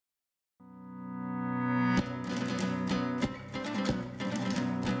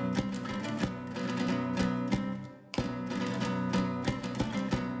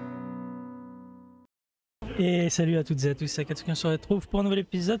Et salut à toutes et à tous, c'est Akatsuki, on se retrouve pour un nouvel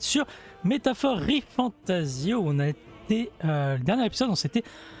épisode sur Métaphore Re Fantazio. On a été, le dernier épisode, on s'était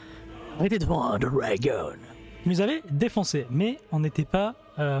arrêté devant un dragon. Il nous avait défoncé, mais on n'était pas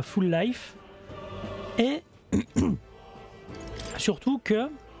full life. Et surtout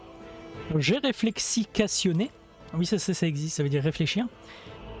que j'ai réflexicationné. Oui, ça existe, ça veut dire réfléchir.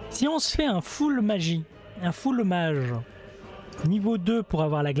 Si on se fait un full magie, un full mage niveau 2 pour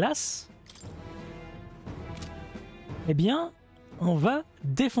avoir la glace, eh bien, on va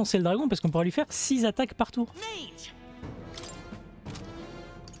défoncer le dragon parce qu'on pourra lui faire 6 attaques par tour.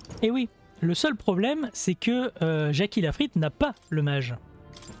 Et oui, le seul problème, c'est que Jackie Lafrite n'a pas le mage.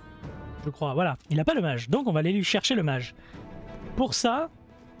 Je crois, voilà, il n'a pas le mage. Donc on va aller lui chercher le mage. Pour ça,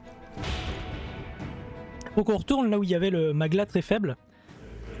 faut qu'on retourne là où il y avait le magla très faible.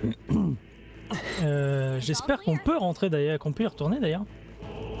 J'espère qu'on peut rentrer d'ailleurs, qu'on peut y retourner d'ailleurs.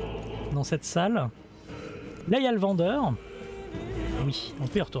 Dans cette salle. Là il y a le vendeur. Oui, on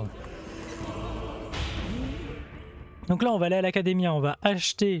peut y retourner. Donc là on va aller à l'académie, on va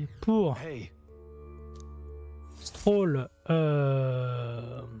acheter pour Stroll.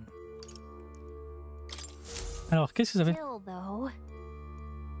 Alors qu'est-ce que ça fait?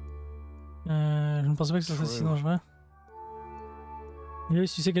 Je ne pensais pas que ça serait si dangereux. Et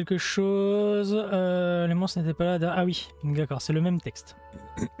si c'est quelque chose... les monstres n'étaient pas là... Ah oui, d'accord, c'est le même texte.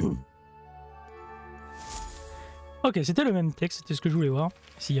 Ok, c'était le même texte, c'était ce que je voulais voir.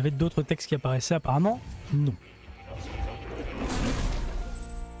 S'il y avait d'autres textes qui apparaissaient, apparemment, non.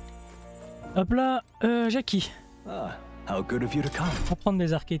 Hop là, Jackie. On va prendre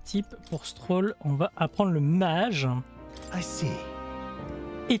des archétypes. Pour Stroll, on va apprendre le mage.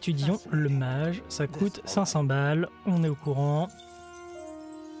 Étudions le mage, ça coûte 500 balles, on est au courant.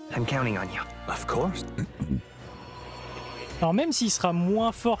 Alors même s'il sera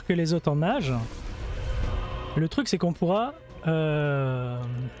moins fort que les autres en mage, le truc c'est qu'on pourra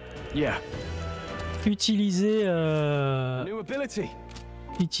utiliser la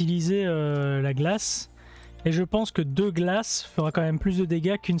glace, et je pense que 2 glaces fera quand même plus de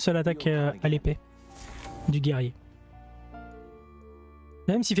dégâts qu'une seule attaque à l'épée du guerrier.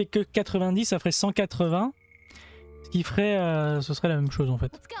 Même s'il fait que 90, ça ferait 180. Ce qui ferait, ce serait la même chose en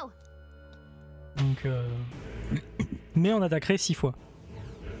fait. Donc, mais on attaquerait 6 fois.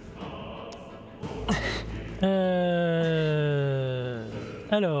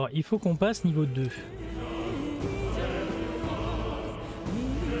 Alors, il faut qu'on passe niveau 2.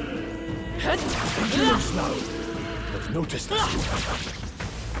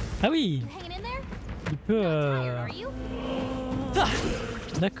 Ah oui, il peut...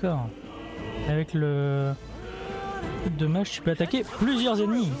 D'accord. Avec le de mage, tu peux attaquer plusieurs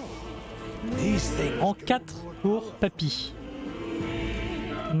ennemis. En 4 pour Papy.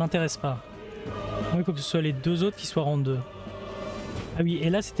 Ça ne m'intéresse pas. Il faut que ce soit les 2 autres qui soient en 2. Ah oui, et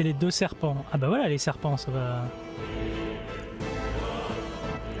là c'était les 2 serpents. Ah bah voilà, les serpents, ça va...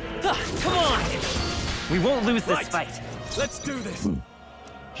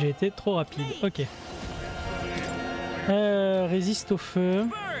 J'ai été trop rapide, ok. Résiste au feu.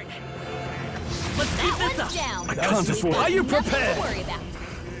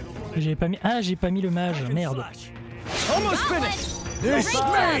 J'ai pas mis... Ah, j'ai pas mis le mage, merde.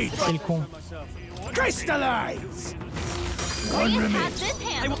 C'est le con.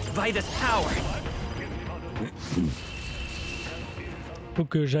 Faut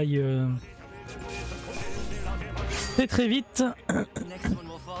que j'aille très vite.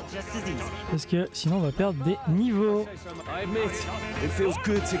 Parce que sinon on va perdre des niveaux.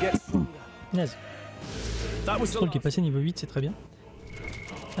 Naze. Stroll qui est passé niveau 8, c'est très bien.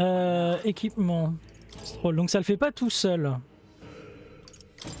 Équipement. Stroll, donc ça le fait pas tout seul.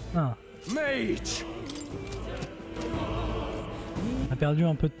 Ah. On a perdu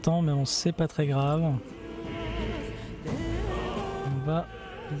un peu de temps, mais on sait pas très grave. On va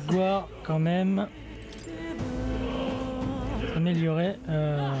pouvoir quand même améliorer.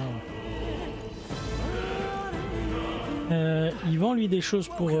 Il vend lui des choses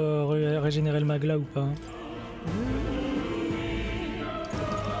pour régénérer le magla ou pas?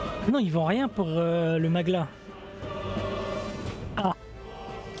 Non, il vend rien pour le magla. Ah.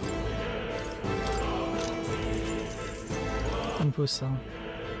 Il me faut ça.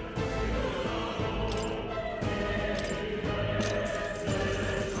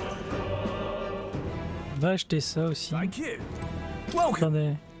 On va acheter ça aussi.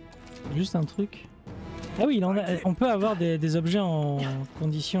 Attendez, juste un truc. Ah oui, on peut avoir des objets en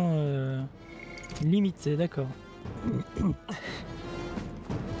conditions limitées, d'accord.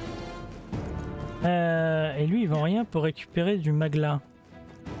 Et lui, il vend rien pour récupérer du magla.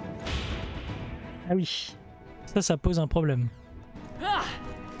 Ah oui. Ça pose un problème.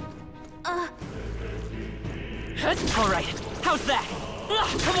 Alright, how's that?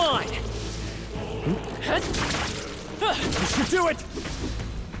 Come on! You should do it!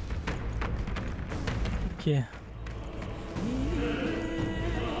 Ok.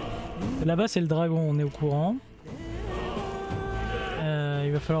 Là-bas c'est le dragon, on est au courant.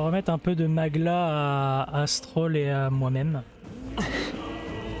 Il va falloir remettre un peu de magla à Stroll et à moi-même.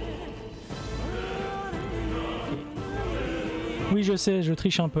 Oui je sais, je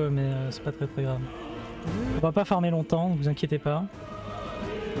triche un peu mais c'est pas très grave. On va pas farmer longtemps, ne vous inquiétez pas.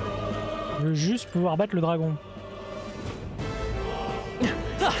 Je veux juste pouvoir battre le dragon.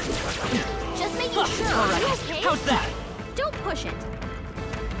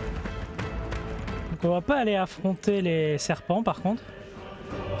 Donc on va pas aller affronter les serpents par contre.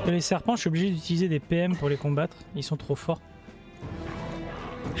 Parce que les serpents, je suis obligé d'utiliser des PM pour les combattre. Ils sont trop forts.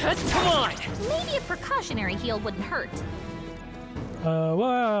 Ouais,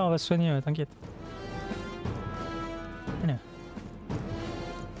 on va se soigner, t'inquiète.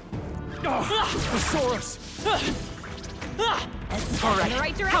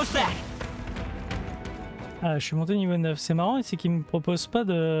 Ah, je suis monté niveau 9. C'est marrant, c'est qu'il me propose pas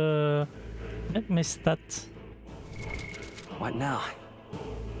de mettre mes stats. What now?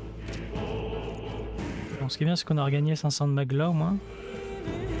 Bon, ce qui est bien, c'est qu'on a regagné 500 de magla au moins.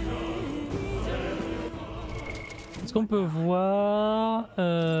 Est-ce qu'on peut voir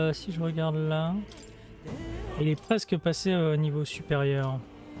si je regarde là, il est presque passé au niveau supérieur.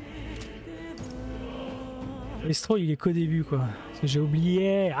 Et Stroll, il est qu'au début quoi. Parce que j'ai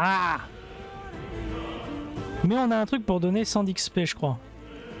oublié. Ah! Mais on a un truc pour donner 100 d'XP, je crois.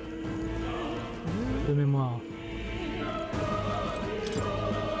 De mémoire.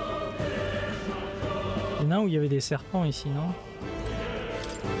 Il y en a un où il y avait des serpents ici, non?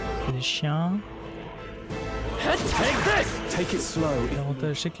 Des chiens.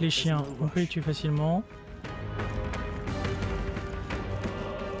 L'avantage c'est que les chiens, on peut les tuer facilement.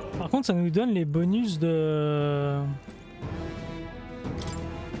 Par contre ça nous donne les bonus de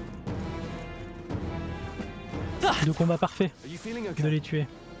combat parfait, de les tuer.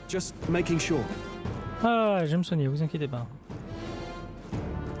 Ah je vais me soigner, vous inquiétez pas.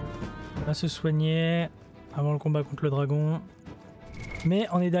 On va se soigner avant le combat contre le dragon. Mais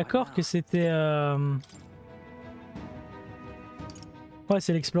on est d'accord que c'était... Ouais,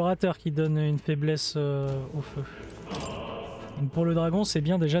 c'est l'explorateur qui donne une faiblesse au feu. Donc pour le dragon, c'est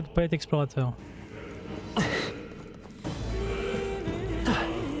bien déjà de pas être explorateur.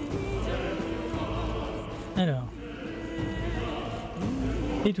 Alors.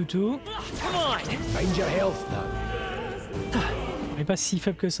 Et toutou. Elle est pas si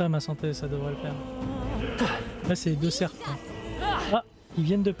faible que ça, ma santé, ça devrait le faire. Là, c'est 2 serpents. Ah, ils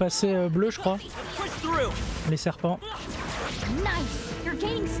viennent de passer bleu, je crois. Les serpents.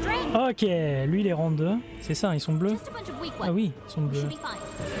 Ok, lui il est rang 2. C'est ça, ils sont bleus. Ah oui, ils sont bleus.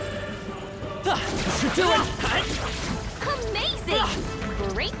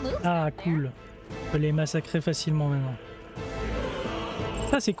 Ah cool. On peut les massacrer facilement maintenant.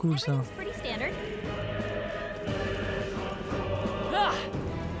 Ça c'est cool ça.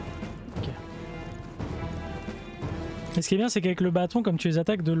 Ok. Et ce qui est bien c'est qu'avec le bâton, comme tu les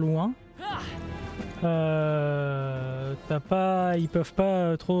attaques de loin, ils peuvent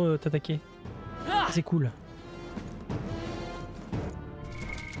pas trop t'attaquer. C'est cool.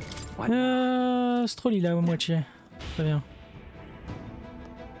 Stroll il est à moitié. Très bien.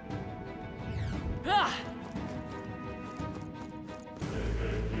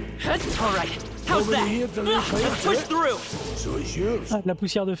 Ah, de la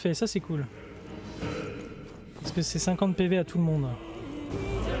poussière de fée, ça c'est cool. Parce que c'est 50 PV à tout le monde.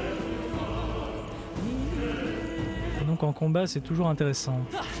 Et donc en combat c'est toujours intéressant.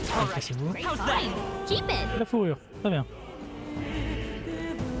 Cassez-vous. La fourrure, très bien.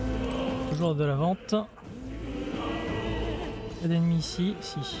 Toujours de la vente. Pas d'ennemis ici,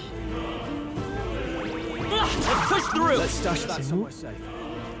 si. C'est vous.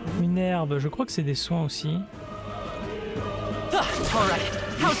 Une herbe, je crois que c'est des soins aussi.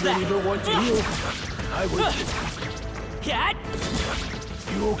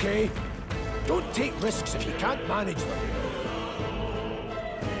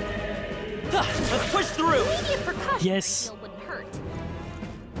 Yes.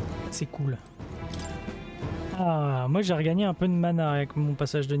 C'est cool. Ah, moi j'ai regagné un peu de mana avec mon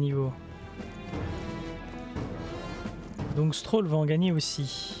passage de niveau. Donc Stroll va en gagner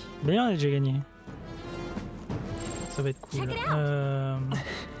aussi. D'ailleurs, il a déjà gagné. Ça va être cool.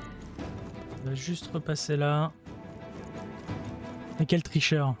 On va juste repasser là. Mais quel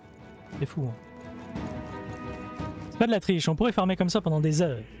tricheur. C'est fou. Hein. Pas de la triche, on pourrait farmer comme ça pendant des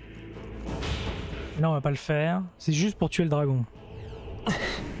heures. Là on va pas le faire, c'est juste pour tuer le dragon.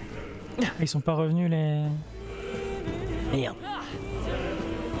 Ils sont pas revenus les... Merde.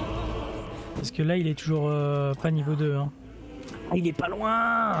 Parce que là il est toujours pas niveau 2. Hein. Ah, il est pas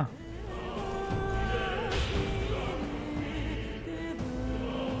loin.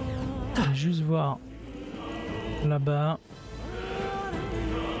 Je vais juste voir là-bas.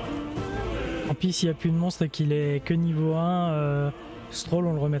 Tant pis s'il n'y a plus de monstre et qu'il est que niveau 1, Stroll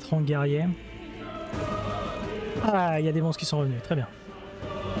on le remettra en guerrier. Ah, il y a des monstres qui sont revenus, très bien.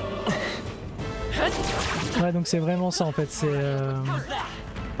 Ouais, donc c'est vraiment ça en fait, c'est...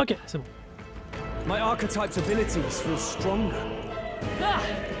 Ok, c'est bon. My archetype's abilities feel stronger.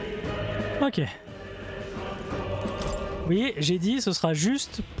 Ok. Oui, j'ai dit ce sera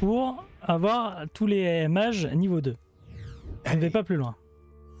juste pour avoir tous les mages niveau 2. On ne va pas plus loin.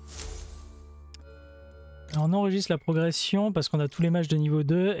 Alors on enregistre la progression parce qu'on a tous les mages de niveau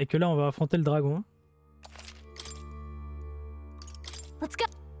 2 et que là on va affronter le dragon. Let's go.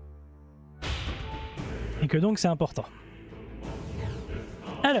 Et que donc c'est important.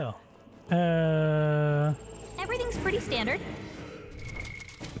 Alors... Everything's pretty standard.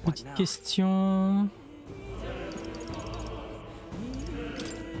 Petite question...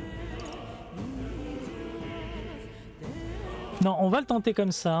 Non, on va le tenter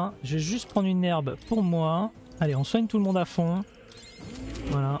comme ça. Je vais juste prendre une herbe pour moi. Allez, on soigne tout le monde à fond.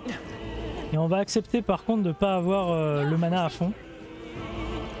 Voilà. Et on va accepter par contre de ne pas avoir le mana à fond.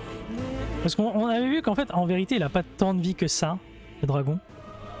 Parce qu'on avait vu qu'en fait, en vérité, il a pas tant de vie que ça, le dragon.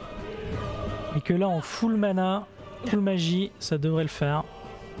 Et que là, en full mana, full magie, ça devrait le faire.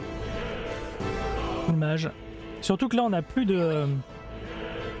 Full mage. Surtout que là, on n'a plus de...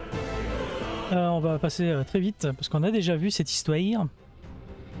 on va passer très vite, parce qu'on a déjà vu cette histoire.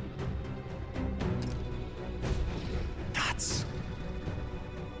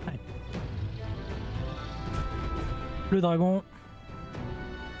 Allez. Le dragon.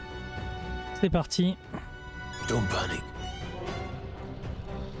 C'est parti. Don't panic.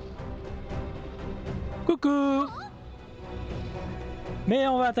 Coucou. Mais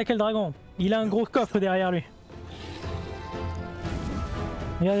on va attaquer le dragon. Il a un gros coffre derrière lui.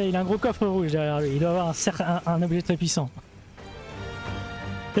 Regardez, il a un gros coffre rouge derrière lui. Il doit avoir un objet très puissant.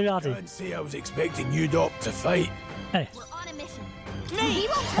 C'est parti. Allez.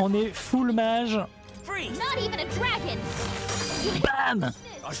 On est full mage. Bam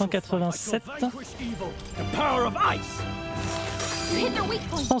 187.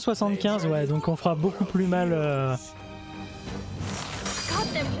 175, ouais, donc on fera beaucoup plus mal.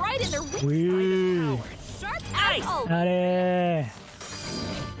 Oui. Allez.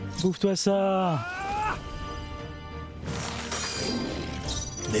 Bouffe-toi ça.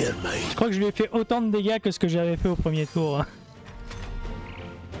 Je crois que je lui ai fait autant de dégâts que ce que j'avais fait au premier tour.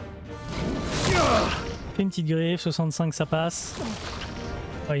 Fait une petite griffe, 65 ça passe.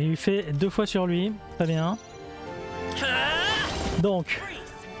 Ouais, il lui fait 2 fois sur lui, très bien. Donc,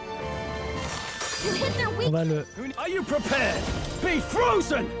 on va le...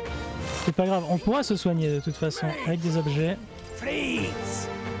 C'est pas grave, on pourra se soigner de toute façon avec des objets.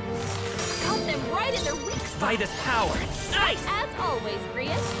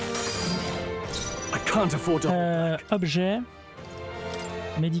 Objet,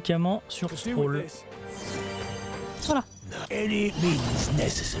 médicament sur Stroll. Voilà.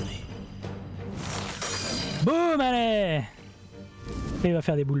 Boum, allez. Et il va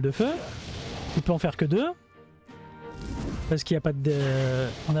faire des boules de feu. Il peut en faire que 2. Parce qu'il n'y a pas de...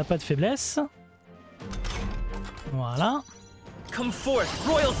 on n'a pas de faiblesse. Voilà. Come forth,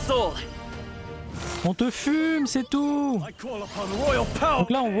 royal soul. On te fume, c'est tout. Donc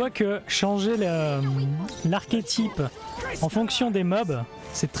là, on voit que changer l'archétype en fonction des mobs,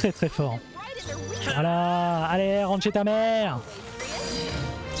 c'est très très fort. Voilà, allez, rentre chez ta mère.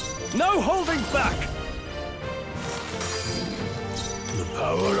 No holding back. The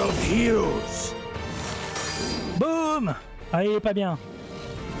power of heroes. Boum. Ah, il est pas bien.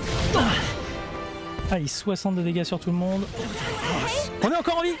 Allez, 60 de dégâts sur tout le monde. On est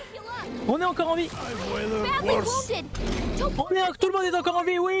encore en vie. On est encore en vie. Tout le monde est encore en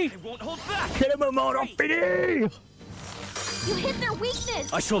vie, oui. C'est le moment d'en finir.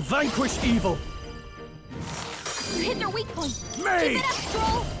 I shall vanquish evil. Mage.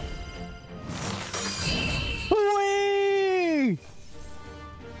 Oui.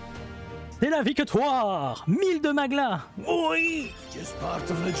 C'est la victoire. 1000 de Magla. Oui. Just part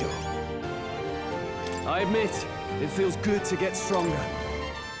of the job. I admit, it feels good to get stronger.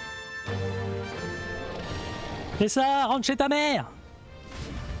 Fais ça, rentre chez ta mère.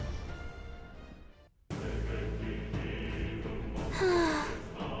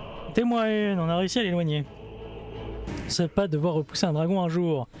 Témoin une, on a réussi à l'éloigner. Ce serait pas devoir repousser un dragon un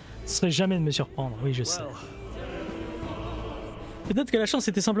jour. Ce serait jamais de me surprendre, oui je sais. Peut-être que la chance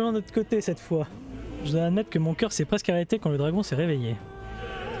était simplement de notre côté cette fois. Je dois admettre que mon cœur s'est presque arrêté quand le dragon s'est réveillé.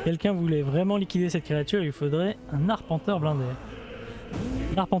 Si quelqu'un voulait vraiment liquider cette créature, il lui faudrait un arpenteur blindé.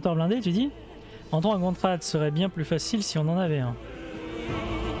 Un arpenteur blindé, tu dis? Entrer un contrat serait bien plus facile si on en avait un.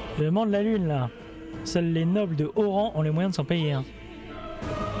 Le mans de la lune là. Seuls les nobles de haut rang ont les moyens de s'en payer un.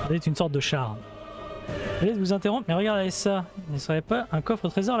 C'est une sorte de char. Désolé de vous interrompre, mais regardez ça. Il ne serait pas un coffre au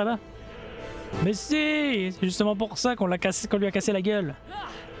trésor là-bas? Mais si! C'est justement pour ça qu'on lui a cassé la gueule.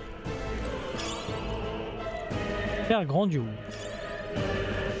 Faire grandiose.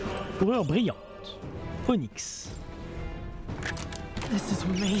 Fourrure brillante. Onyx. This is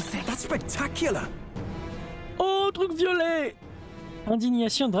amazing. That's spectacular. Oh, truc violet!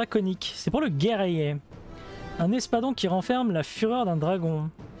 Indignation draconique. C'est pour le guerrier. Un espadon qui renferme la fureur d'un dragon.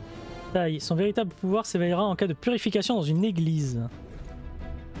 Taille. Son véritable pouvoir s'éveillera en cas de purification dans une église.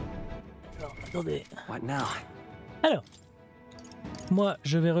 Alors, attendez. What now? Alors. Moi,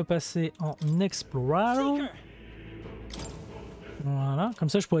 je vais repasser en Explorer. Voilà. Comme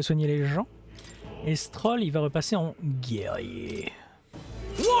ça, je pourrais soigner les gens. Et Stroll, il va repasser en guerrier.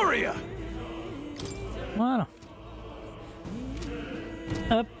 Warrior. Voilà.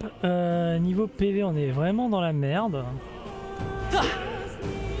 Hop, niveau PV, on est vraiment dans la merde.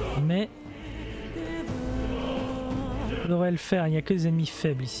 Mais on devrait le faire, il n'y a que des ennemis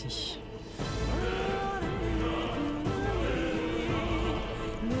faibles ici.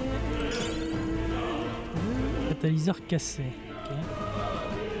 Catalyseur cassé. Okay.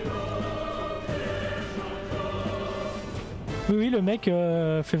 Oui, le mec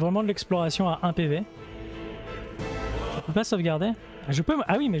fait vraiment de l'exploration à 1 PV. Je peux pas sauvegarder.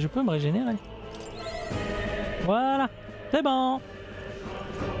 Ah oui, mais je peux me régénérer. Voilà, c'est bon.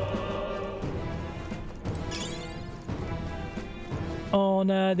 On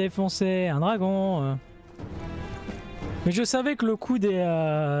a défoncé un dragon. Mais je savais que le coup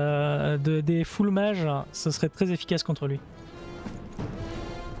des full mages, ce serait très efficace contre lui.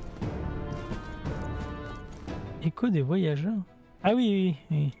 Écho des voyageurs. Ah oui,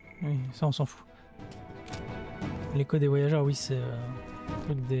 oui, ça on s'en fout. L'écho des voyageurs, oui, c'est le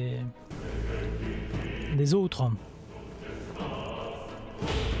truc des autres.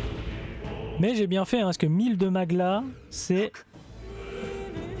 Mais j'ai bien fait, hein, parce que 1000 de magla, c'est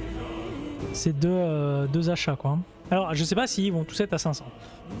deux achats, quoi. Alors, je sais pas s'ils vont tous être à 500.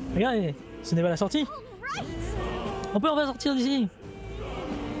 Regardez, ce n'est pas la sortie. On peut enfin sortir d'ici.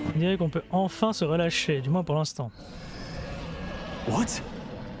 On dirait qu'on peut enfin se relâcher, du moins pour l'instant. What?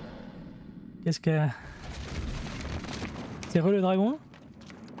 Qu'est-ce que... C'est le dragon?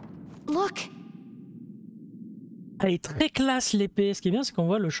 Look. Elle est très classe l'épée. Ce qui est bien, c'est qu'on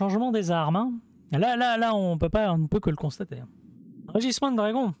voit le changement des armes. Hein. Là, on ne peut que le constater. Régissement de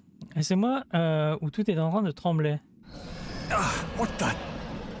dragon. Et c'est moi où tout est en train de trembler. What the?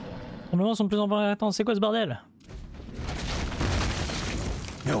 Les tremblements sont de plus en plus intenses. C'est quoi ce bordel?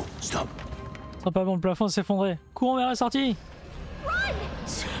 No, stop. Ce sera pas bon, le plafond s'effondrer. Courons vers la sortie.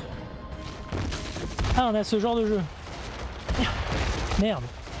 Ah, on a ce genre de jeu. Merde.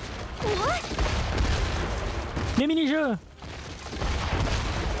 Les mini-jeux.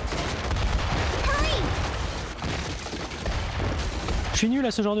 Je suis nul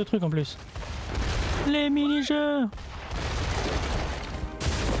à ce genre de truc en plus. Les mini-jeux.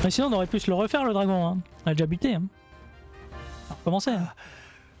 Mais sinon on aurait pu se le refaire le dragon. Hein. On a déjà buté. Hein. On va recommencer.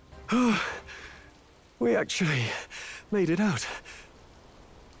 Hein. We actually made it out.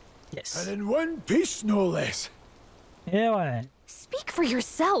 Yes. And in one piece, no less. Et ouais. Speak for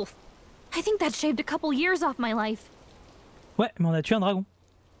yourself. I think that shaved a couple years off my life. Ouais, mais on a tué un dragon.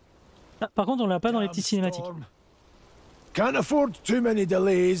 Ah, par contre, on l'a pas dans les petites cinématiques. Can't afford too many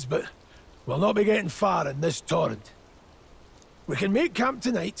delays, but we'll not be getting far in this torrent. We can make camp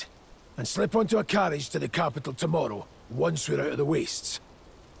tonight and slip onto a carriage to the capital tomorrow, once we're out of the wastes.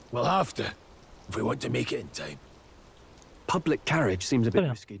 We'll have to, if we want to make it in time. Public carriage seems a bit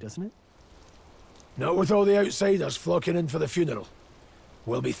risky, doesn't it? Not with all the outsiders flocking in for the funeral.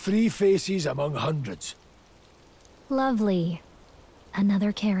 We'll be 3 faces among hundreds. Lovely.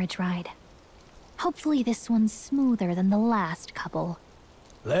 Another carriage ride. Hopefully this one's smoother than the last couple.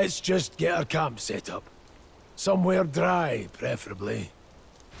 Let's just get our camp set up. Somewhere dry, preferably.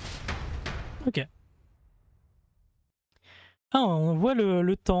 Ok. Ah, on voit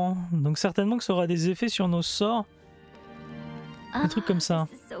le temps. Donc certainement que ça aura des effets sur nos sorts. Un truc comme ça.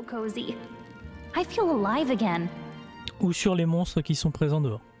 This is so cozy. I feel alive again. Ou sur les monstres qui sont présents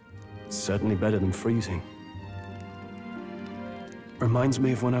dehors. Certainly better than freezing. reminds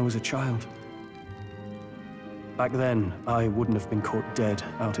me of when I was a child. Back then, I wouldn't have been caught dead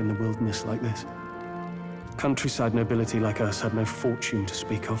out in the wilderness like this. Countryside nobility like us had no fortune to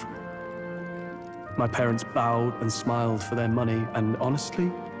speak of. My parents bowed and smiled for their money, and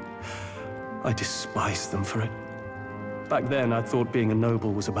honestly, I despised them for it. Back then, I thought being a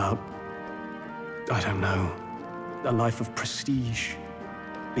noble was about, I don't know, a life of prestige,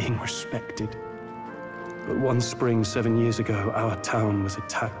 being respected. But one spring 7 years ago, our town was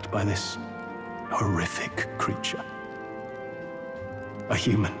attacked by this horrific creature. A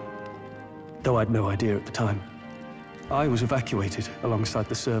human, though I'd no idea at the time. I was evacuated alongside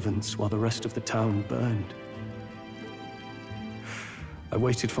the servants while the rest of the town burned. I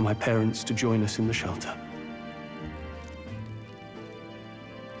waited for my parents to join us in the shelter.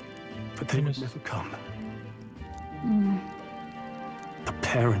 But they would never come. The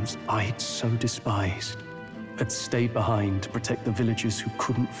parents I'd so despised had stayed behind to protect the villagers who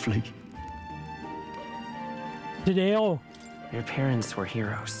couldn't flee. Hero. Your parents were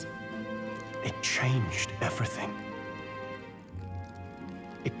heroes. It changed everything.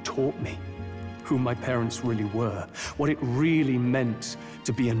 It taught me who my parents really were, what it really meant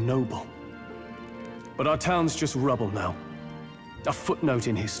to be a noble. But our town's just rubble now. A footnote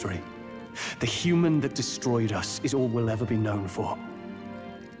in history. The human that destroyed us is all we'll ever be known for.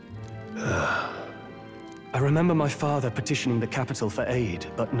 I remember my father petitioning the capital for aid,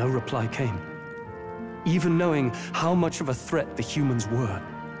 but no reply came. Even knowing how much of a threat the humans were.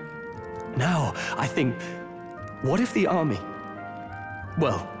 Now, I think, what if the army?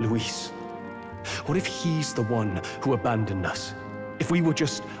 Well, Luis. What if he's the one who abandoned us? If we were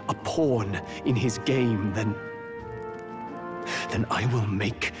just a pawn in his game, then I will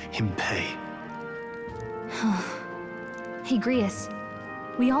make him pay. Hey, Grius.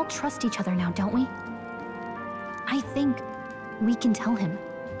 We all trust each other now, don't we? I think we can tell him.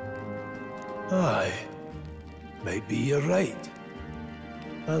 Aye. Maybe you're right.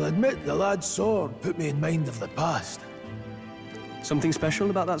 I'll admit the lad's sword put me in mind of the past. Something special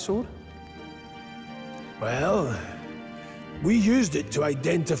about that sword? Well, we used it to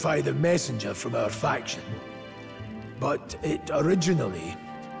identify the messenger from our faction. But it originally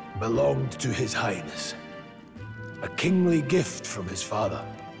belonged to His Highness. A kingly gift from his father.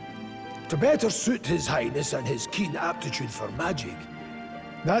 To better suit His Highness and his keen aptitude for magic,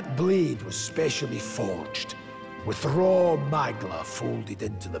 that blade was specially forged, with raw magla folded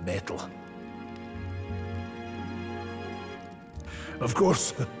into the metal. Of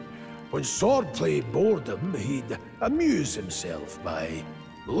course, when swordplay bored him, he'd amuse himself by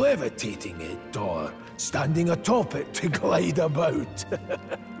levitating it or standing atop it to glide about.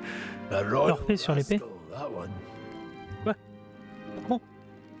 A royal sur l'épée. rascal, that one. Quoi? Bon.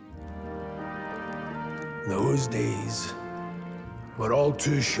 Those days were all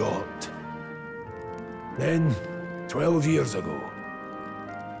too short. Then, 12 years ago,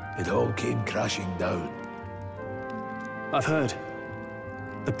 it all came crashing down. I've heard.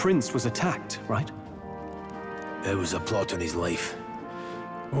 The prince was attacked, right? It was a plot on his life.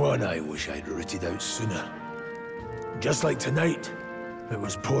 One I wish I'd rooted out sooner. Just like tonight, it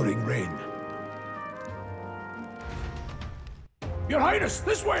was pouring rain. Your Highness,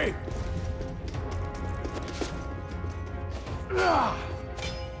 this way!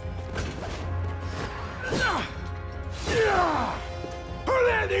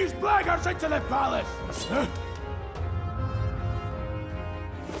 Hurry these blackguards into the palace!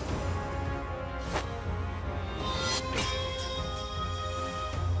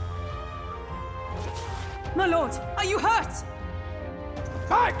 My lord, are you hurt?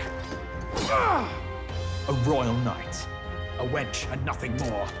 Back! A royal knight. A wench and nothing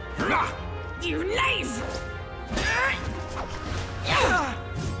more. You knave!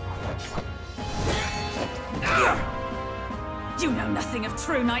 You know nothing of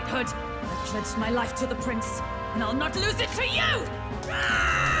true knighthood. I pledged my life to the prince, and I'll not lose it to you!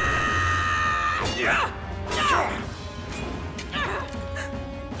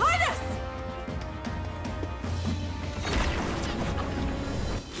 Highness!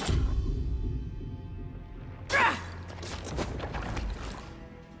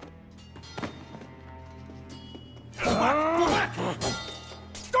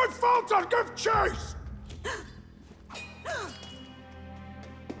 Don't falter! Give chase!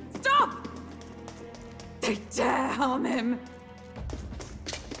 Stop! They dare harm him!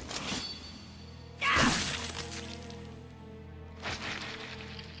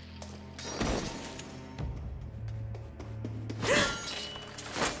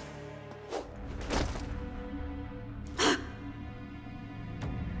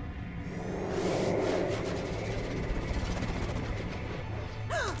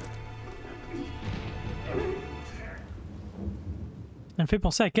 Elle fait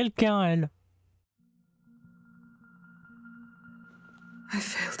penser à quelqu'un, elle. I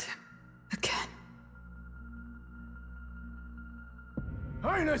failed him again.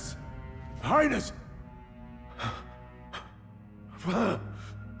 Highness! Highness!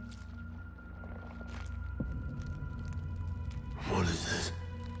 What is this?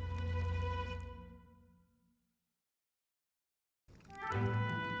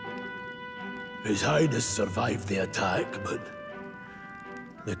 His Highness survived the attack, but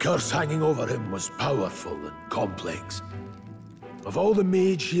the curse hanging over him was powerful and complex. Of all the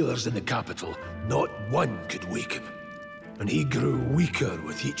mage healers in the capital, not one could wake him, and he grew weaker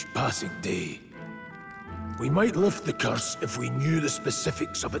with each passing day. We might lift the curse if we knew the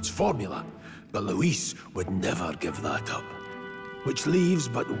specifics of its formula, but Luis would never give that up. Which leaves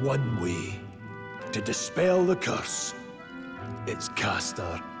but one way. To dispel the curse, its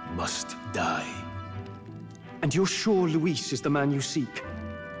caster must die. And you're sure Luis is the man you seek?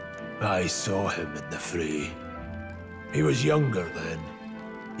 I saw him in the fray. He was younger then.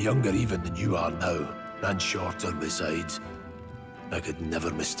 Younger even than you are now, and shorter besides. I could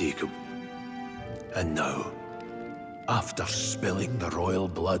never mistake him. And now, after spilling the royal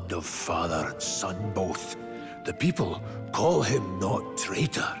blood of father and son both, the people call him not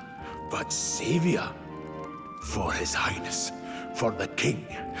traitor, but savior. For his highness, for the king,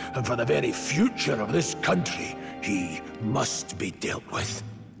 and for the very future of this country, he must be dealt with.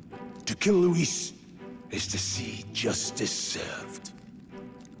 To kill Luis is to see justice served.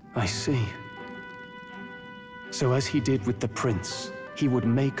 I see. So as he did with the prince, he would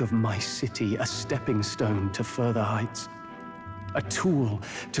make of my city a stepping stone to further heights. A tool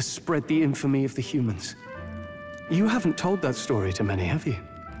to spread the infamy of the humans. You haven't told that story to many, have you?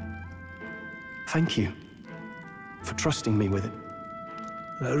 Thank you for trusting me with it.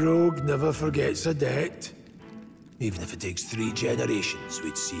 A rogue never forgets a debt. Even if it takes 3 generations,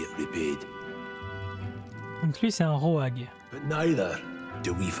 we'd see it repaid. Donc lui, c'est un rogue. But neither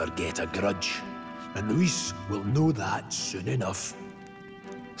do we forget a grudge. And Luis will know that soon enough.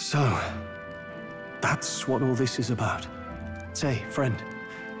 So, that's what all this is about. Say, friend,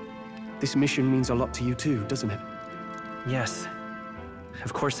 this mission means a lot to you too, doesn't it? Yes,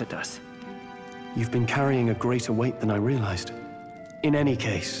 of course it does. You've been carrying a greater weight than I realized. In any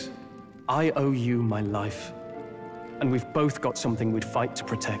case, I owe you my life, and we've both got something we'd fight to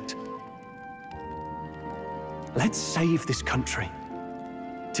protect. Let's save this country.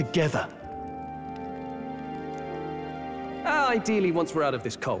 Together. Ideally, once we're out of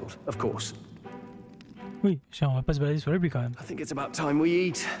this cold, of course. Oui, on va pas se balader sur la pluie quand même. I think it's about time we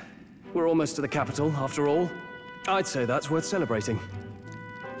eat. We're almost to the capital, after all. I'd say that's worth celebrating.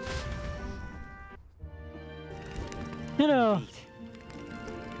 Et alors,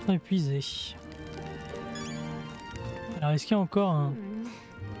 épuisé. Alors est-ce qu'il y a encore un...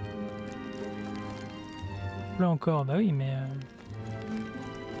 Là encore, bah oui, mais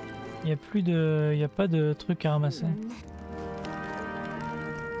il y a plus de, il y a pas de trucs à ramasser.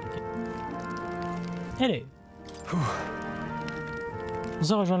 Allez.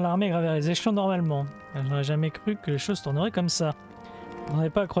 Sans rejoindre l'armée et gravir les échelons normalement. Je n'aurais jamais cru que les choses tourneraient comme ça. On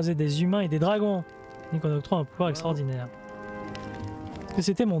n'avait pas à croiser des humains et des dragons, ni qu'on octroie un pouvoir extraordinaire. Est-ce que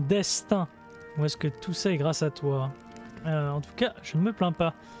c'était mon destin? Ou est-ce que tout ça est grâce à toi? En tout cas, je ne me plains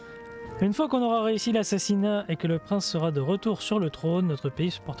pas. Une fois qu'on aura réussi l'assassinat et que le prince sera de retour sur le trône, notre pays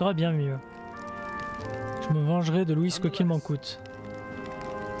se portera bien mieux. Je me vengerai de Louis quoi qu'il m'en coûte.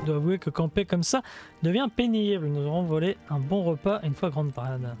 Je dois avouer que camper comme ça devient pénible. Nous aurons volé un bon repas une fois grande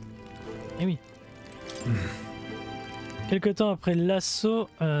parade. Eh oui. Quelque temps après l'assaut,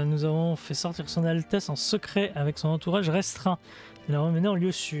 nous avons fait sortir son Altesse en secret avec son entourage restreint. Il l'a emmené en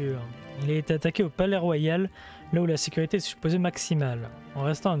lieu sûr. Il a été attaqué au palais royal, là où la sécurité est supposée maximale. En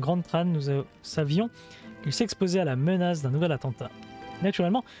restant en grande trâne, nous savions qu'il s'exposait à la menace d'un nouvel attentat.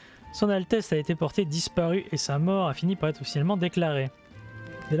 Naturellement, son Altesse a été portée disparue et sa mort a fini par être officiellement déclarée.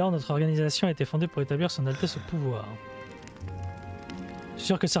 Dès lors, notre organisation a été fondée pour établir son Altesse au pouvoir. Je suis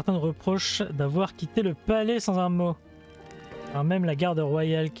sûr que certains nous reprochent d'avoir quitté le palais sans un mot. Alors même la garde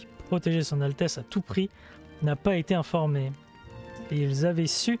royale qui protégeait son Altesse à tout prix n'a pas été informée. Et ils avaient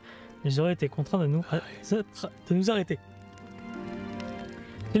su, ils auraient été contraints de nous arrêter.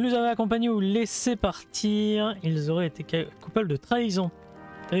 S'ils nous avaient accompagnés ou laissés partir, ils auraient été coupables de trahison.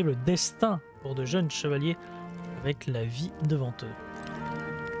 Terrible destin pour de jeunes chevaliers avec la vie devant eux.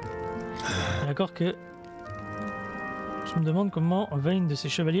 D'accord que je me demande comment va une de ces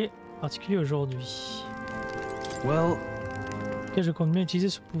chevaliers particuliers aujourd'hui. Well... Ok, je compte bien utiliser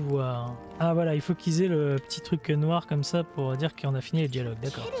ce pouvoir. Ah voilà, il faut qu'ils aient le petit truc noir comme ça pour dire qu'on a fini les dialogues,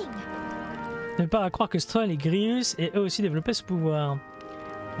 d'accord. Ne pas à croire que Stroll et Grius aient eux aussi développé ce pouvoir.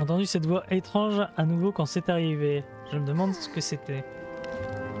 J'ai entendu cette voix étrange à nouveau quand c'est arrivé. Je me demande ce que c'était.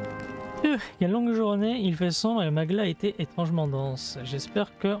 Quelle longue journée, il fait sombre et le magla a été étrangement dense.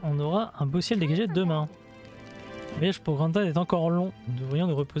 J'espère qu'on aura un beau ciel dégagé demain. Le voyage pour Grandad est encore long. Nous devrions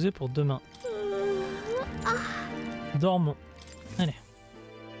nous reposer pour demain. Dormons. Allez.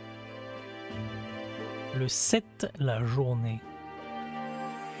 Le 7, la journée.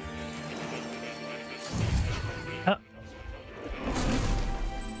 Ah.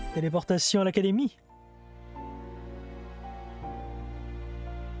 Téléportation à l'académie.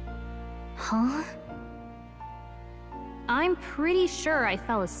 Huh? I'm pretty sure I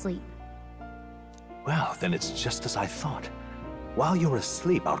fell asleep. Well, then it's just as I thought. While you're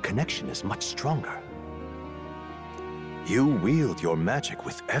asleep, our connection is much stronger. You wield your magic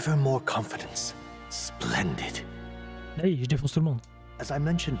with ever more confidence. Splendid. Hey, je défonce tout le monde. As I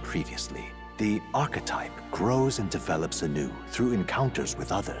mentioned previously, the archetype grows and develops anew through encounters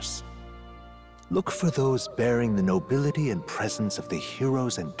with others. Look for those bearing the nobility and presence of the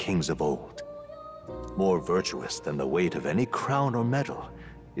heroes and kings of old. More virtuous than the weight of any crown or medal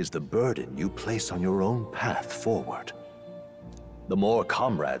is the burden you place on your own path forward. The more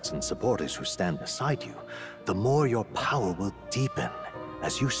comrades and supporters who stand beside you, the more your power will deepen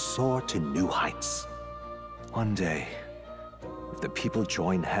as you soar to new heights. One day, if the people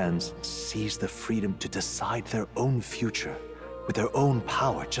join hands and seize the freedom to decide their own future with their own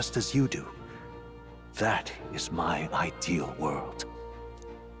power just as you do, that is my ideal world.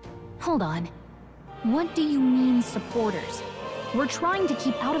 Hold on. What do you mean, supporters? We're trying to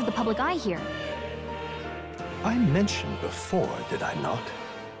keep out of the public eye here. I mentioned before, did I not?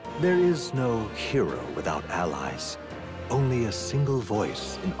 There is no hero without allies, only a single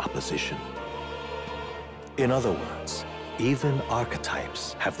voice in opposition. In other words, even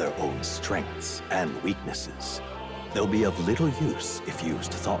archetypes have their own strengths and weaknesses. They'll be of little use if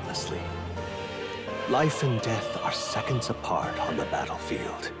used thoughtlessly. Life and death are seconds apart on the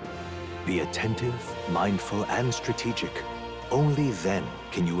battlefield. Be attentive, mindful, and strategic. Only then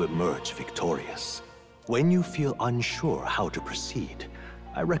can you emerge victorious. When you feel unsure how to proceed,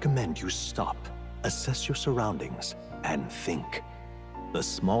 I recommend you stop, assess your surroundings, and think. The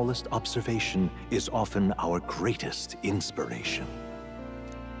smallest observation is often our greatest inspiration.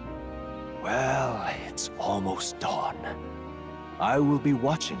 Well, it's almost dawn. I will be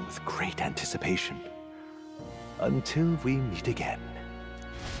watching with great anticipation. Until we meet again.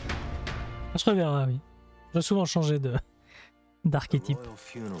 On se reverra, oui. Je vais souvent changer d'archétype. The royal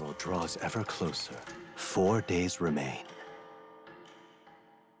funeral draws ever closer. 4 days remain.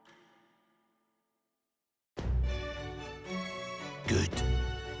 Good.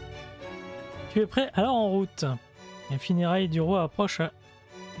 Tu es prêt? Alors en route. Les funérailles du roi approchent,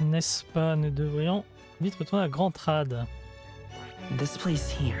 n'est-ce pas? Nous devrions vite retourner à Grand Trad. This place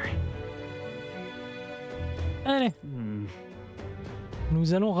here. Allez.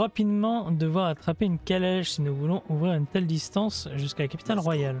 Nous allons rapidement devoir attraper une calèche si nous voulons ouvrir une telle distance jusqu'à la capitale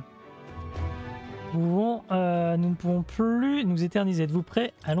royale. Nous ne pouvons plus nous éterniser. Êtes-vous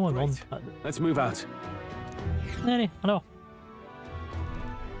prêts? Allons à Grand Trad. Let's move out. Allez, alors.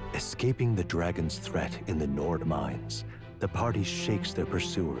 Escaping the dragon's threat in the Nord mines, the party shakes their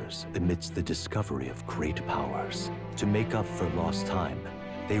pursuers amidst the discovery of great powers. To make up for lost time,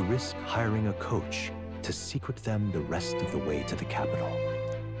 they risk hiring a coach to secret them the rest of the way to the capital.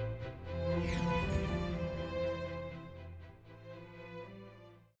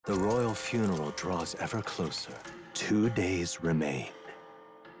 The royal funeral draws ever closer. 2 days remain.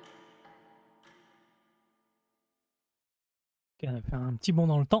 Ok, on va faire un petit bond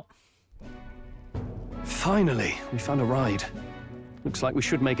dans le temps. Finally, we found a ride. Looks like we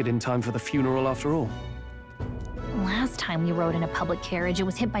should make it in time for the funeral after all. Last time we rode in a public carriage, it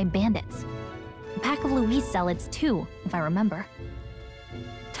was hit by bandits. A pack of Louise zealots, too, if I remember.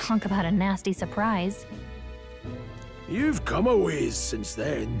 Talk about a nasty surprise. You've come a ways since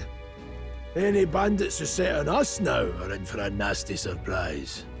then. Any bandits who set on us now are in for a nasty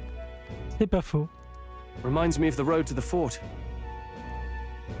surprise. C'est pas faux. Reminds me of the road to the fort.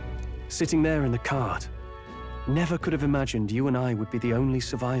 Sitting there in the cart. Never could have imagined you and I would be the only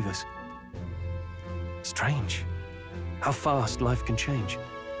survivors. Strange. How fast life can change.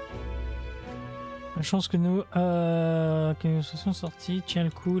 La chance que nous soyons sortis tient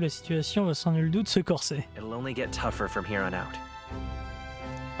le coup. La situation va sans nul doute se corser. It'll only get tougher from here on out.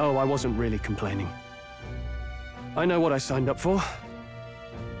 Oh, I wasn't really complaining. I know what I signed up for.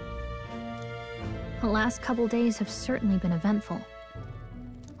 The last couple days have certainly been eventful.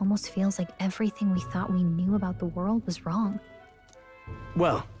 Almost feels like everything we thought we knew about the world was wrong.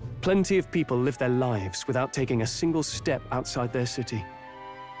 Well, plenty of people live their lives without taking a single step outside their city.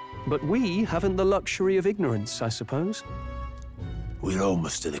 But we haven't the luxury of ignorance, I suppose. We're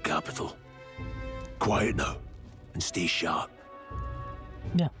almost to the capital. Quiet now, and stay sharp.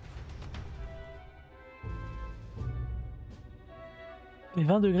 Bien. Il fait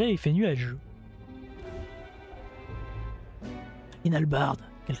 20 degrés et il fait nuage. Une hallebarde,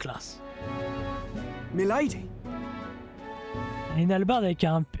 quelle classe. Milady. Une hallebarde avec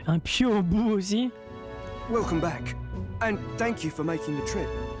un pieu au bout aussi. Welcome back, and thank you for making the trip.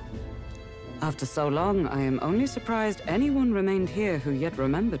 After so long, I am only surprised anyone remained here who yet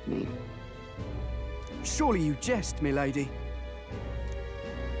remembered me. Surely you jest, milady.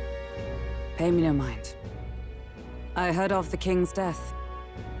 Pay me no mind. I heard of the king's death.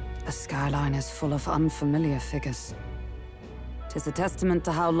 The skyline is full of unfamiliar figures. 'Tis a testament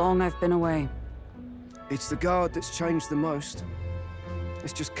to how long I've been away. It's the guard that's changed the most.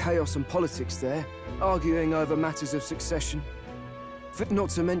 It's just chaos and politics there, arguing over matters of succession. Not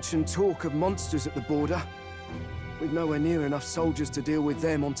to mention talk of monsters at the border. With nowhere near enough soldiers to deal with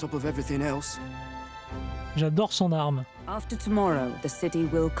them on top of everything else. J'adore son arme. After tomorrow, the city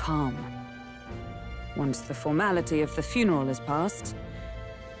will calm. Once the formality of the funeral is past,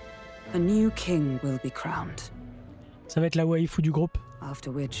 a new king will be crowned. Ça va être la waifu du groupe.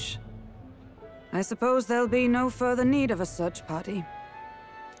 After which, I suppose there'll be no further need of a search party.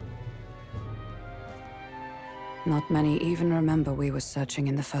 Not many even remember we were searching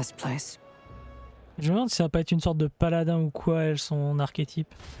in the first place. Je me demande si ça va pas être une sorte de paladin ou quoi, elle, son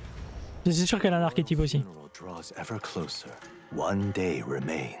archétype. C'est sûr qu'elle a un archétype aussi. Draws ever closer. One day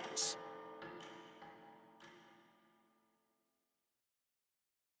remains.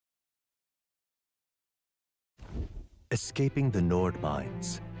 Escaping the Nord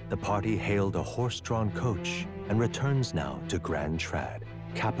mines, the party hailed a horse-drawn coach and returns now to Grand Trad,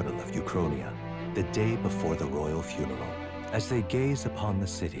 capital of Uchronia, the day before the royal funeral. As they gaze upon the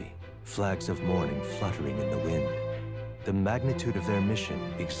city, flags of mourning fluttering in the wind, the magnitude of their mission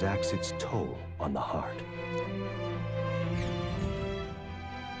exacts its toll on the heart.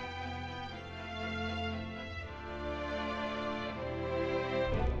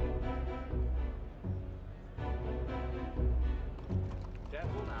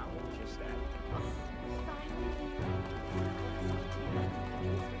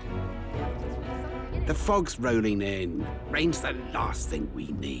 The fog's rolling in. Rain's the last thing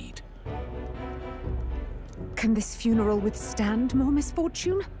we need. Can this funeral withstand more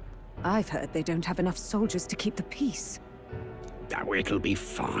misfortune? I've heard they don't have enough soldiers to keep the peace. Oh, it'll be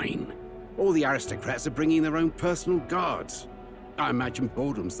fine. All the aristocrats are bringing their own personal guards. I imagine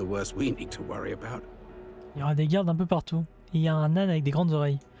boredom's the worst we need to worry about. Il y aura des gardes un peu partout. Il y a un âne avec des grandes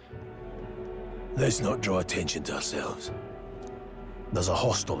oreilles. Let's not draw attention to ourselves. There's a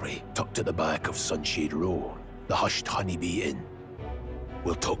hostelry tucked at the back of Sunshade Row, the Hushed Honeybee Inn.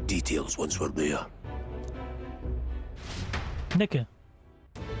 We'll talk details once we're there. D'accord.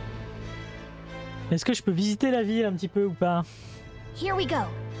 Est-ce que je peux visiter la ville un petit peu ou pas? Here we go.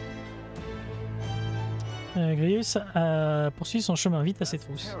 Grius poursuit son chemin vite à ses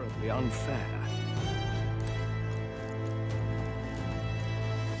trousses.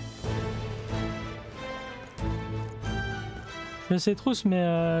 Je sais trousses,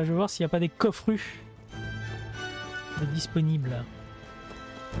 mais je vais voir s'il n'y a pas des coffrus disponibles.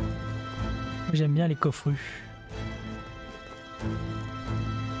 J'aime bien les coffrus.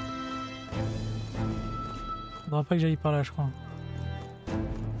 Faudra pas que j'aille par là, je crois.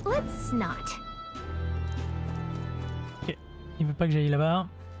 Let's not. Ok, il veut pas que j'aille là-bas.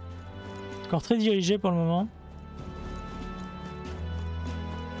 Encore très dirigé pour le moment.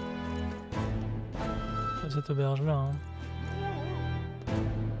 Cette auberge là. Hein.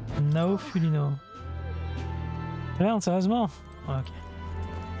 Nao Fulino. Merde, sérieusement? Ok.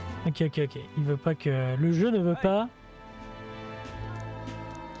 Ok. Il veut pas que... Le jeu ne veut pas...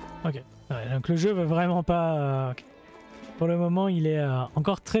 Ok. Ouais, donc le jeu veut vraiment pas... ok. Pour le moment, il est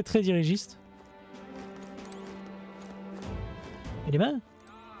encore très dirigiste. Il est mal?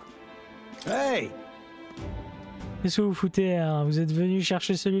 Hey! Qu'est-ce que vous foutez, hein? Vous êtes venu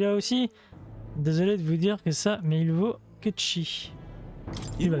chercher celui-là aussi? Désolé de vous dire que ça, mais il vaut que chi.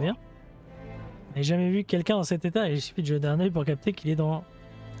 Il va bien. Je n'ai jamais vu quelqu'un dans cet état et il suffit de jeter un œil pour capter qu'il est dans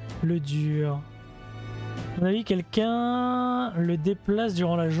le dur. À mon avis, quelqu'un le déplace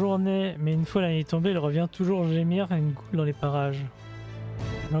durant la journée, mais une fois la nuit tombée, il revient toujours gémir une goule dans les parages.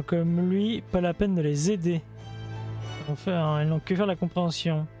 Les gens comme lui, pas la peine de les aider. Ils n'ont que faire la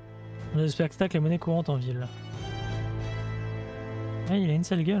compréhension. On espère que c'est la monnaie courante en ville. Ouais, il a une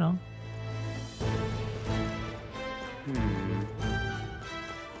sale gueule, hein.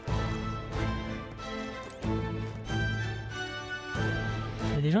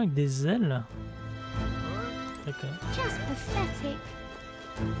 a des gens avec des ailes. D'accord.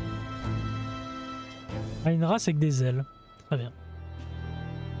 Ah, une race avec des ailes. Très bien.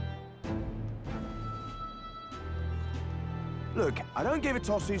 Look, I don't give a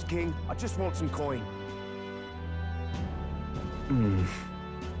toss who's king. I just want some coin.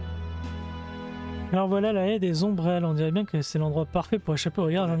 Alors voilà la haie des ombrelles. On dirait bien que c'est l'endroit parfait pour échapper au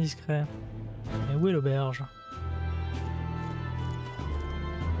regard indiscret. Mais où est l'auberge?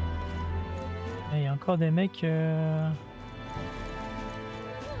 Il y a encore des mecs...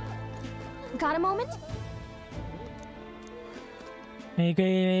 Got a moment? Mais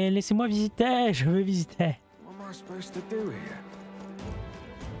laissez-moi visiter, je veux visiter. What am I supposed to do here?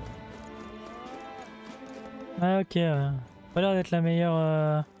 Ah ok, pas l'air d'être la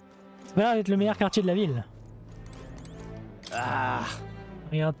meilleure... Ça a l'air d'être le meilleur quartier de la ville. Ah,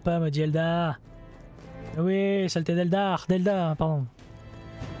 regarde pas, me dit Eldar. Oui, saleté d'Eldar, pardon.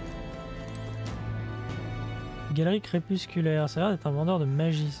 Galerie crépusculaire, ça a l'air d'être un vendeur de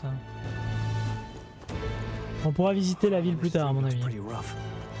magie ça. On pourra visiter la ville plus tard à mon avis.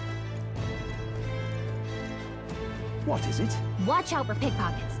 What is it? Watch out for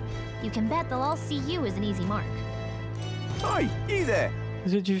pickpockets. You can bet they'll all see you as an easy mark. Hey, you there!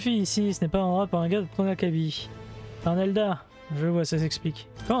 Qu'est-ce que tu fais ici? Ce n'est pas un endroit pour un gars de ton acabit. C'est un Eldar. Je vois, ça s'explique.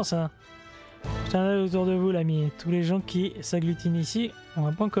 Comment ça? Jetez un œil autour de vous, l'ami. Tous les gens qui s'agglutinent ici ont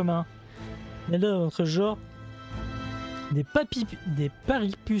un point commun. Eldar de votre genre, des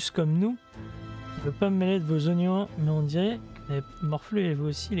paripus comme nous. Je ne veux pas me mêler de vos oignons, mais on dirait que vous avez morflé vous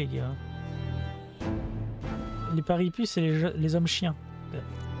aussi, les gars. Les paripus, c'est les hommes chiens.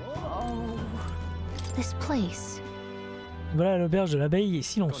 This place. Voilà, l'auberge de l'abeille est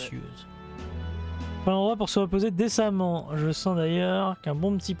silencieuse. Pas l'endroit pour se reposer décemment. Je sens d'ailleurs qu'un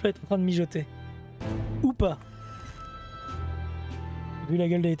bon petit plat est en train de mijoter. Ou pas. Vu la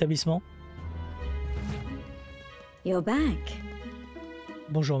gueule de l'établissement. You're back.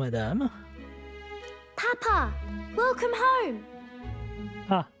 Bonjour madame. Papa, welcome home.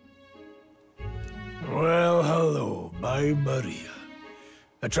 Ah. Well, hello, my Maria.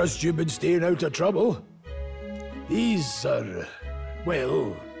 I trust you've been staying out of trouble. These are,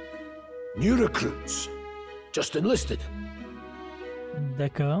 well, new recruits. Just enlisted.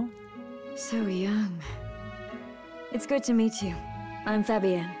 D'accord. So young. It's good to meet you. I'm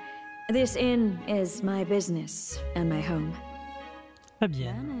Fabienne. This inn is my business and my home.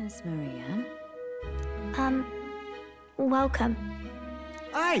 Fabienne. Is Maria. Welcome.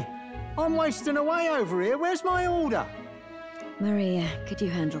 Hey, I'm wasting away over here. Where's my order? Maria, could you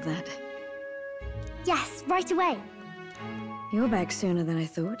handle that? Yes, right away. You're back sooner than I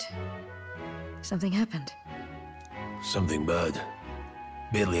thought. Something happened. Something bad.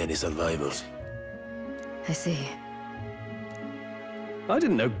 Barely any survivors. I see. I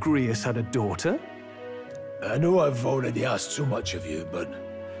didn't know Grius had a daughter. I know I've already asked so much of you, but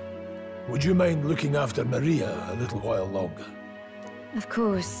would you mind looking after Maria a little while longer? Of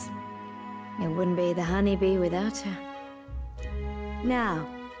course. It wouldn't be the honeybee without her. Now,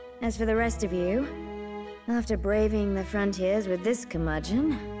 as for the rest of you, after braving the frontiers with this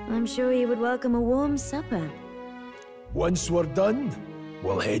curmudgeon, I'm sure you would welcome a warm supper. Once we're done,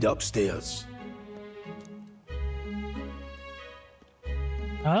 we'll head upstairs.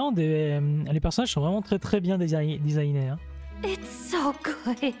 Ah, les personnages sont vraiment très bien designés. Hein. It's so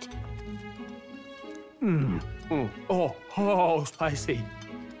good. Oh, spicy.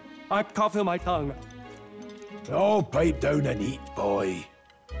 I can't feel my tongue. Oh, pipe down and eat, boy.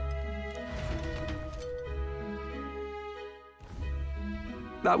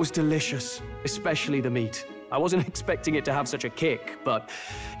 That was delicious, especially the meat. I wasn't expecting it to have such a kick, but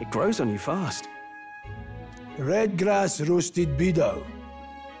it grows on you fast. Red grass roasted beedou.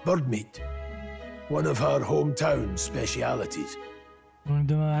 Bird meat. One of her hometown specialities.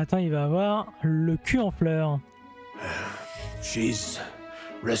 Donc, attends, il va avoir le cul en fleurs. She's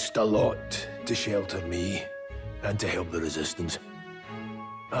risked a lot to shelter me and to help the resistance.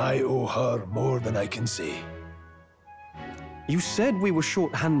 I owe her more than I can say. You said we were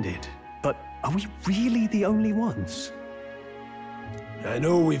short-handed, but are we really the only ones? I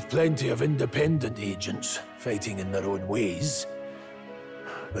know we've plenty of independent agents fighting in their own ways,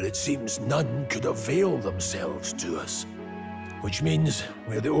 but it seems none could avail themselves to us, which means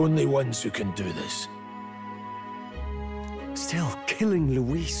we're the only ones who can do this. Still, killing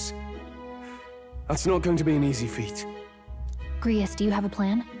Luis. That's not going to be an easy feat. Grius, do you have a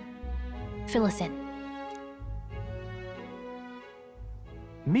plan? Fill us in.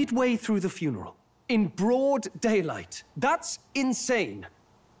 Midway through the funeral, in broad daylight. That's insane.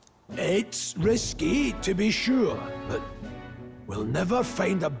 It's risky, to be sure, but we'll never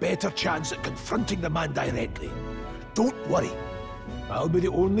find a better chance at confronting the man directly. Don't worry. I'll be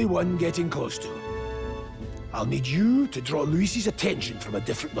the only one getting close to him. I'll need you to draw Luis's attention from a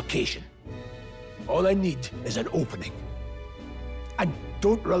different location. All I need is an opening. And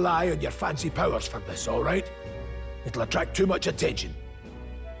don't rely on your fancy powers for this, all right? It'll attract too much attention.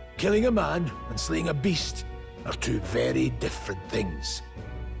 Killing a man and slaying a beast are two very different things.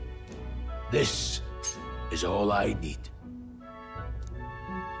 This is all I need.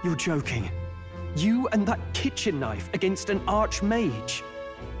 You're joking. You and that kitchen knife against an archmage.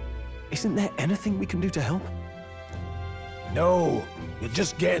 Isn't there anything we can do to help? No, you'll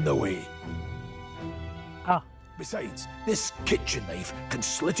just get in the way. Ah. Besides, this kitchen knife can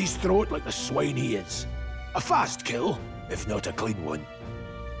slit his throat like the swine he is. A fast kill, if not a clean one.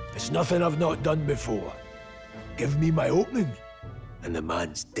 It's nothing I've not done before. Give me my opening, and the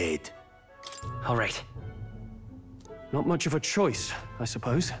man's dead. All right. Not much of a choice, I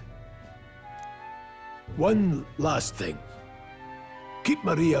suppose. One last thing. Keep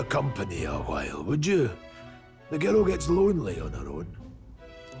Maria company a while, would you? The girl gets lonely on her own.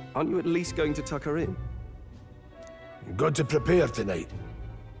 Aren't you at least going to tuck her in? You've got to prepare tonight.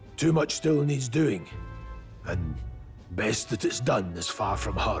 Too much still needs doing. And best that it's done as far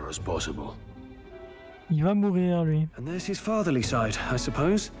from her as possible. Il va mourir, lui. And there's his fatherly side, I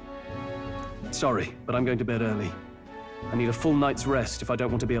suppose. Sorry, but I'm going to bed early. I need a full night's rest if I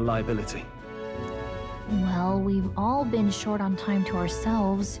don't want to be a liability. Well, we've all been short on time to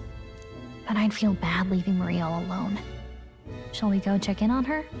ourselves, but I'd feel bad leaving Maria all alone. Shall we go check in on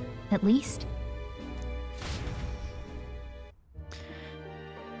her, at least?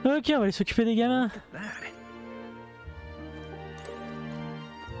 Ok, on va aller s'occuper des gamins.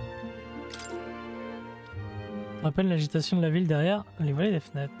 On rappelle l'agitation de la ville derrière les volets des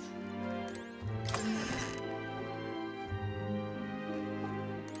fenêtres.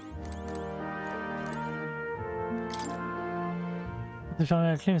 De fermer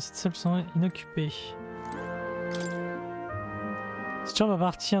la clé, mais cette salle semble inoccupée. Cette chambre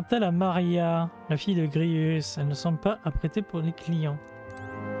appartient-elle à Maria, la fille de Grius? Elle ne semble pas apprêtée pour les clients.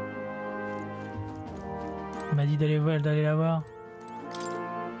 On m'a dit d'aller la voir.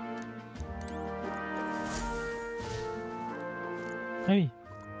 Ah oui.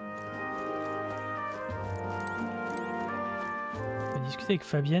 On va discuter avec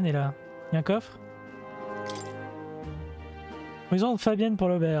Fabienne et là. Il y a un coffre? Présente Fabienne pour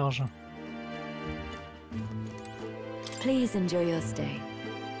l'auberge. Please enjoy your stay.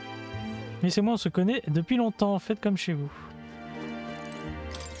 Mais c'est moi, on se connaît depuis longtemps. Faites comme chez vous.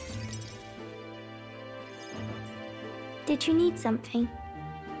 Did you need something?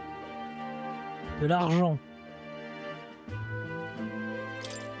 De l'argent.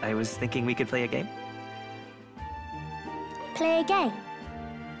 I was thinking we could play a game. Play a game?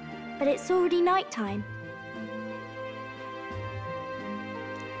 But it's already nighttime.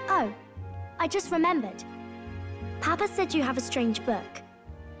 Oh, I just remembered. Papa said you have a strange book,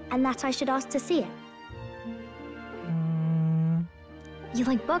 and that I should ask to see it. You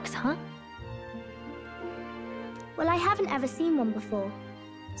like books, huh? Well, I haven't ever seen one before,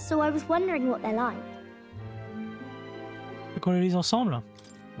 so I was wondering what they're like. Qu'on les lise ensemble?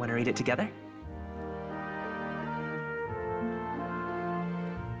 Want to read it together?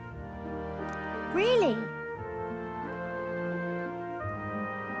 Really?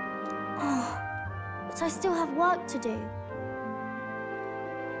 Oh, but I still have work to do.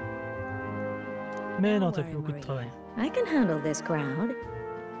 Mais non, t'as plus beaucoup de travail. I can handle this crowd.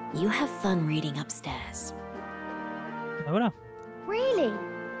 You have fun reading upstairs. Ah, voilà. Really?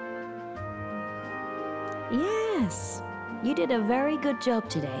 Yes. You did a very good job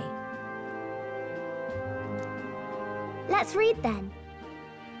today. Let's read then.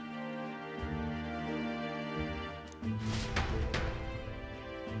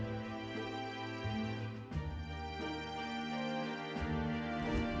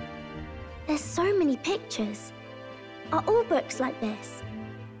 There's so many pictures. Are all books like this?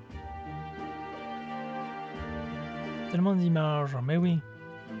 Tellement d'images, mais oui.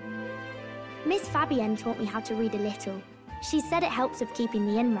 Miss Fabienne taught me how to read a little. She said it helps with keeping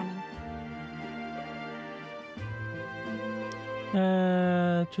the inn running.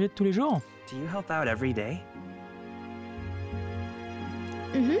 Tu aides tous les jours? Do you help out every day?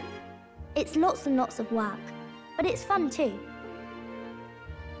 It's lots and lots of work, but it's fun too.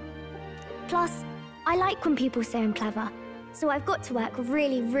 Plus, I like when people say I'm clever, so I've got to work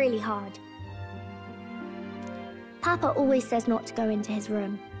really, really hard. Papa always says not to go into his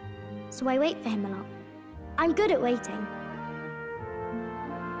room, so I wait for him a lot. I'm good at waiting.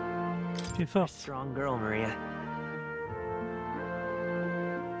 Tu es forte. Strong girl, Maria.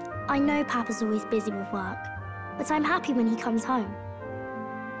 I know Papa's always busy with work, but I'm happy when he comes home.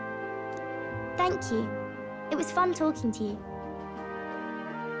 Thank you. It was fun talking to you.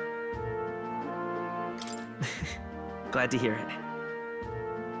 Glad to hear it.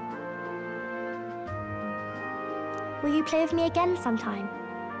 Will you play with me again sometime?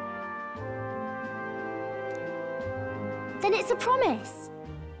 Then it's a promise.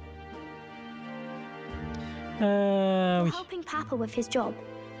 You're Oui. helping Papa with his job,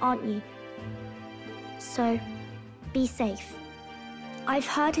 aren't you? So, be safe. I've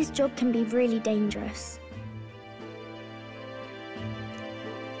heard his job can be really dangerous.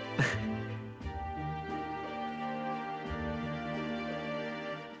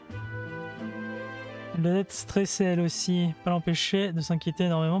 Elle doit être stressée elle aussi, pas l'empêcher de s'inquiéter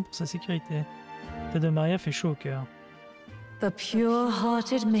énormément pour sa sécurité. La tête de Maria fait chaud au cœur. The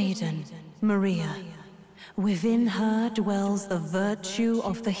pure-hearted maiden, Maria. Within her dwells the virtue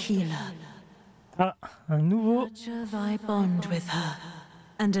of the healer. Ah, un nouveau. Nurture thy bond with her,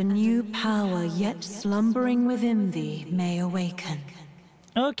 and a new power yet slumbering within thee may awaken.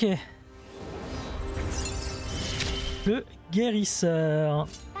 Ok. Le guérisseur.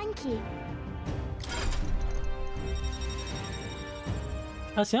 Thank you.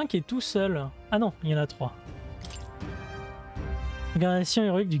 Ah, c'est un qui est tout seul. Ah non, il y en a 3. Incarnation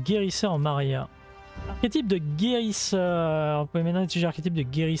héroïque du guérisseur en Maria. Archétype de guérisseur. Vous pouvez maintenant utiliser l'archétype de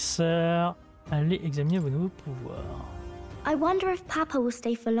guérisseur. Allez examiner vos nouveaux pouvoirs. I wonder if Papa will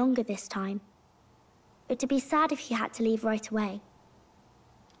stay for longer this time. It'd be sad if he had to leave right away.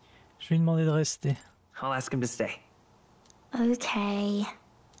 Je vais lui demander de rester. I'll ask him to stay. Okay.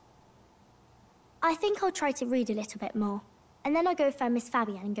 I think I'll try to read a little bit more. And then I'll go find Miss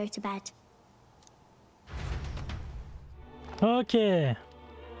Fabienne and go to bed. Ok.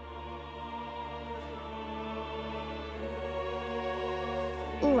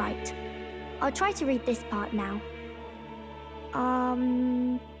 All right. I'll try to read this part now.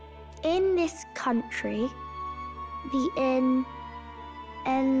 In this country, the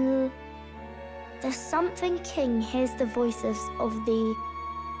something king hears the voices of the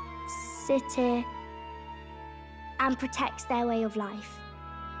city and protects their way of life.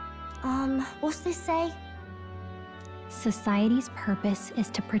 What's this say? Society's purpose is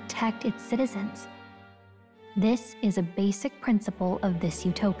to protect its citizens. This is a basic principle of this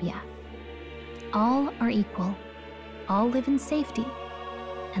utopia. All are equal, all live in safety,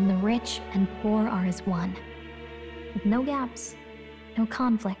 and the rich and poor are as one, with no gaps, no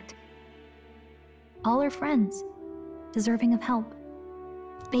conflict. All are friends, deserving of help.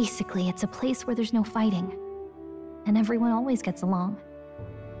 Basically, it's a place where there's no fighting, and everyone always gets along.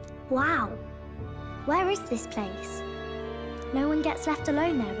 Wow. Where is this place? No one gets left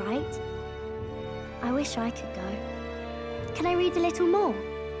alone there, right? I wish I could go. Can I read a little more?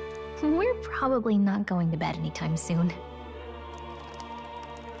 We're probably not going to bed anytime soon.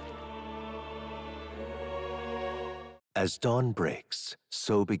 As dawn breaks,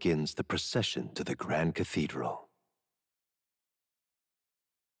 so begins the procession to the Grand Cathedral.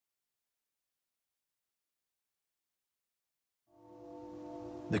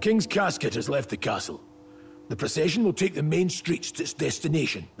 The King's casket has left the castle. The procession will take the main streets to its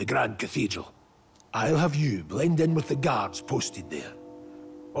destination, the Grand Cathedral. I'll have you blend in with the guards posted there.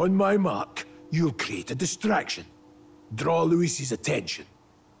 On my mark, you'll create a distraction. Draw Luis's attention.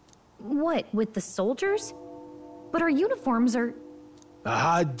 What, with the soldiers? But our uniforms are...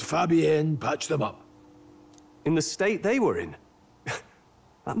 I had Fabienne patch them up. In the state they were in?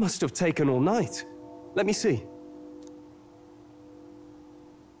 That must have taken all night. Let me see.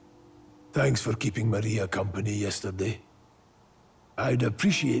 Thanks for keeping Maria company yesterday. I'd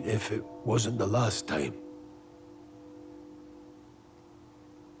appreciate if it wasn't the last time.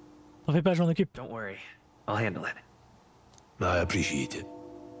 T'en fais pas, je m'en occupe. Don't worry. I'll handle it. I appreciate it.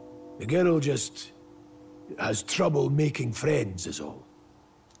 The girl just has trouble making friends is all.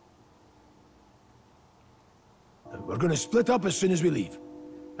 We're gonna split up as soon as we leave.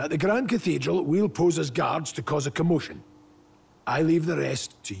 At the Grand Cathedral, we'll pose as guards to cause a commotion. I leave the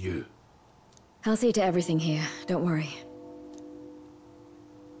rest to you. I'll see to everything here, don't worry.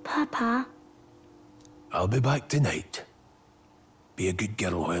 Papa? I'll be back tonight. Be a good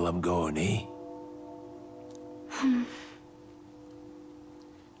girl while I'm gone, eh?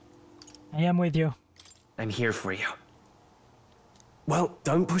 I am with you. I'm here for you. Well,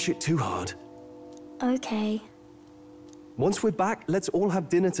 don't push it too hard. Okay. Once we're back, let's all have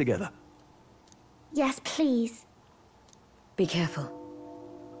dinner together. Yes, please. Be careful.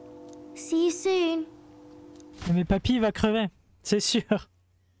 See you soon. Mais papy va crever, c'est sûr.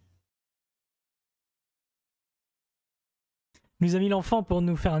 nous a mis l'enfant pour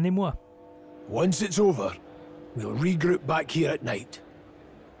nous faire un émoi. Once it's over, we'll regroup back here at night.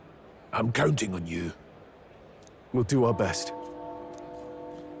 I'm counting on you. We'll do our best.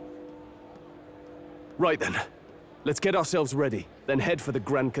 Right then. Let's get ourselves ready, then head for the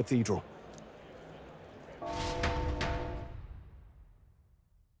Grand Cathedral.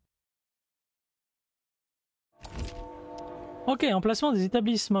 Ok, emplacement des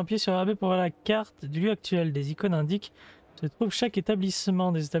établissements. Appuyez sur RB pour voir la carte du lieu actuel. Des icônes indiquent où se trouve chaque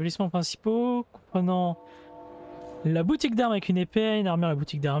établissement. Des établissements principaux comprenant la boutique d'armes avec une épée, une armure, la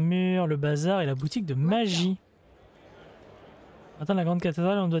boutique d'armure, le bazar et la boutique de magie. Atteindre la grande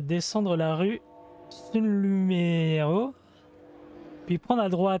cathédrale, on doit descendre la rue Sunlumero, puis prendre à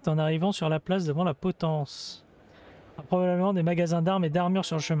droite en arrivant sur la place devant la potence. Il y a probablement des magasins d'armes et d'armure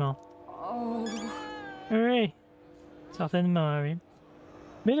sur le chemin. Oh. Oui. Certainement, oui.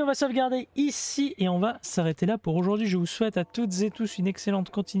 Mais nous, on va sauvegarder ici et on va s'arrêter là pour aujourd'hui. Je vous souhaite à toutes et tous une excellente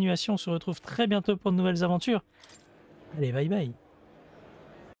continuation. On se retrouve très bientôt pour de nouvelles aventures. Allez, bye bye.